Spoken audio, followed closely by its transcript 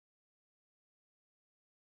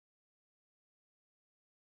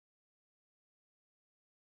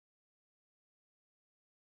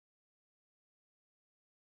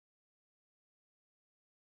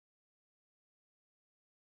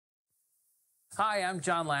Hi, I'm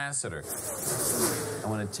John Lasseter. I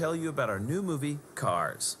want to tell you about our new movie,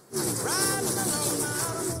 Cars.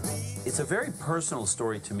 It's a very personal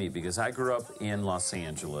story to me because I grew up in Los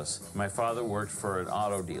Angeles. My father worked for an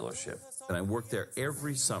auto dealership, and I worked there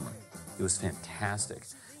every summer. It was fantastic.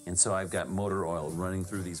 And so I've got motor oil running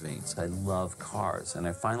through these veins. I love cars, and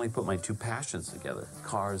I finally put my two passions together,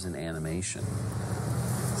 cars and animation.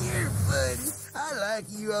 You're funny. I like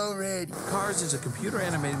you already. Cars is a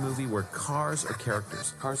computer-animated movie where cars are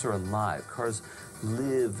characters. Cars are alive. Cars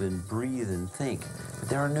live and breathe and think. But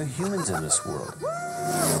there are no humans in this world.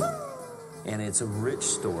 And it's a rich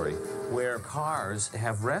story where cars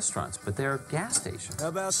have restaurants, but they're gas stations. How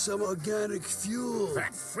about some organic fuel?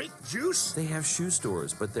 Fat freak juice? They have shoe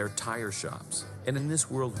stores, but they're tire shops. And in this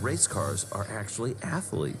world, race cars are actually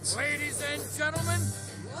athletes. Ladies and gentlemen,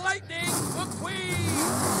 Lightning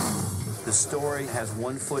McQueen! The story has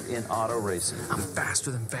one foot in auto racing. I'm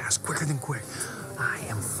faster than fast, quicker than quick. I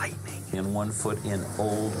am lightning. And 1 foot in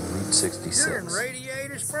old Route 66. You're in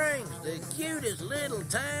Radiator Springs, the cutest little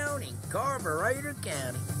town in Carburetor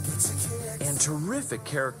County. And terrific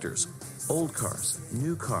characters. Old cars,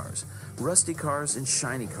 new cars, rusty cars, and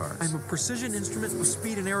shiny cars. I'm a precision instrument with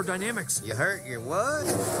speed and aerodynamics. You hurt your what?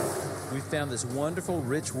 We found this wonderful,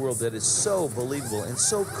 rich world that is so believable and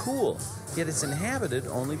so cool, yet it's inhabited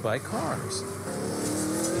only by cars.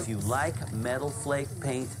 If you like metal flake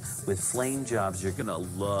paint with flame jobs, you're gonna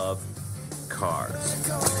love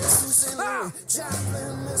Cars.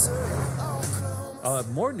 I'll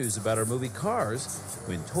have more news about our movie Cars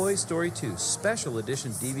when Toy Story 2 Special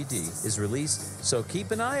Edition DVD is released, so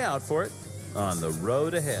keep an eye out for it on the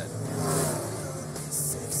road ahead.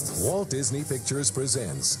 Walt Disney Pictures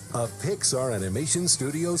presents a Pixar Animation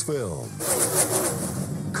Studios film,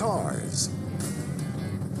 Cars.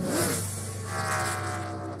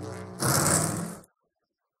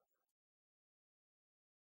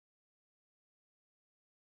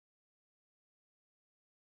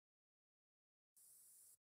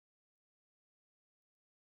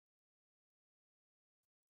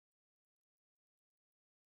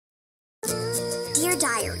 Dear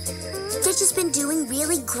Diary, Stitch has been doing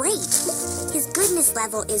really great. His goodness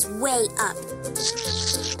level is way up.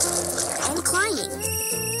 And climbing.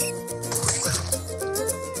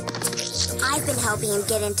 I've been helping him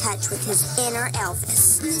get in touch with his inner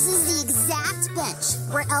Elvis. This is the exact bench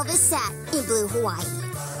where Elvis sat in Blue Hawaii.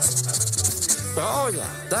 Oh, yeah,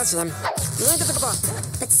 that's him.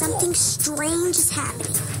 But something strange is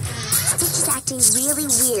happening. Stitch is acting really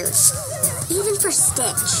weird. Even for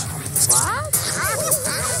Stitch. What?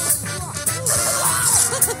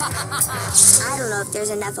 I don't know if there's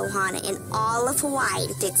enough Ohana in all of Hawaii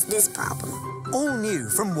to fix this problem. All new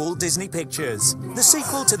from Walt Disney Pictures, the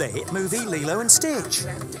sequel to the hit movie Lilo and Stitch.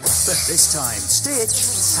 But this time, Stitch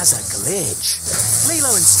has a glitch.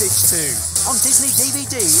 Lilo and Stitch 2 on Disney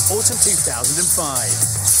DVD, autumn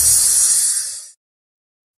 2005.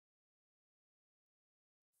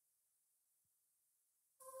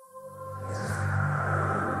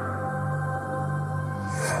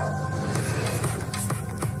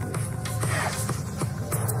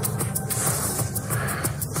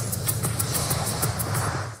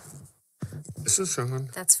 This is Sean.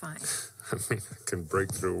 That's fine. I mean, I can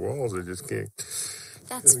break through walls. I just can't.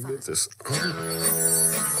 That's fine. Get this.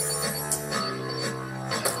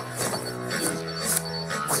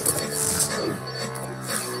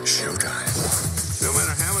 Showtime. No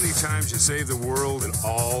matter how many times you save the world, it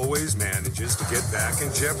always manages to get back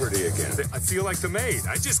in jeopardy again. I feel like the maid.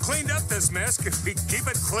 I just cleaned up this mess. Can we keep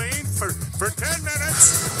it clean for 10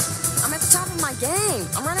 minutes? I'm at the top of my game.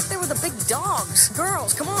 I'm right up there with the big dogs.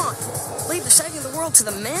 Girls, come on. Leave the saving the world to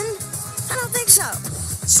the men? I don't think so.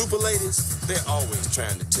 Super ladies, they're always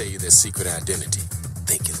trying to tell you their secret identity,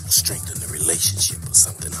 thinking it will strengthen the relationship or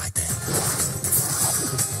something like that.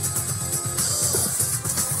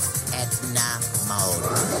 Edna mode.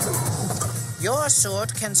 Your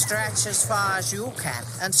suit can stretch as far as you can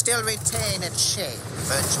and still retain its shape.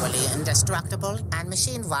 Virtually indestructible and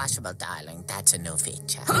machine washable, darling. That's a new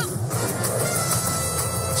feature.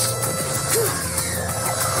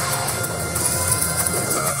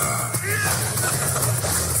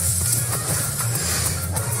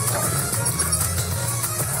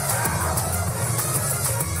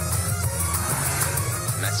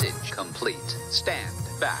 Message complete. Stand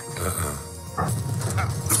back.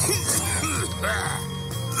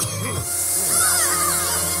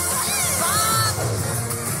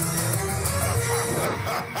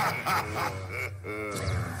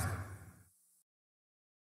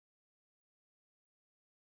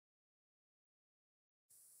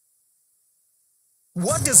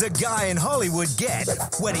 What does a guy in Hollywood get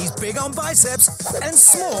when he's big on biceps and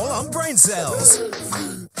small on brain cells?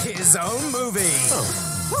 His own movie.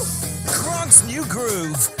 Kronk's New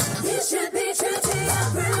Groove.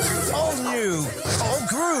 All new, all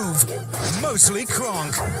groove, mostly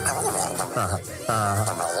Kronk.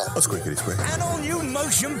 Squickety squick. An all new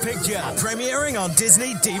motion picture premiering on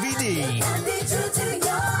Disney DVD.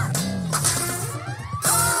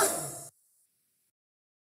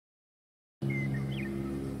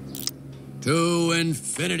 To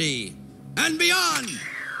infinity and beyond!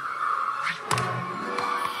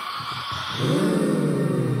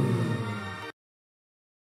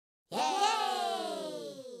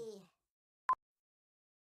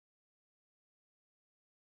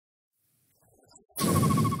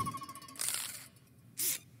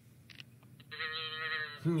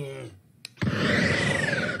 Yeah.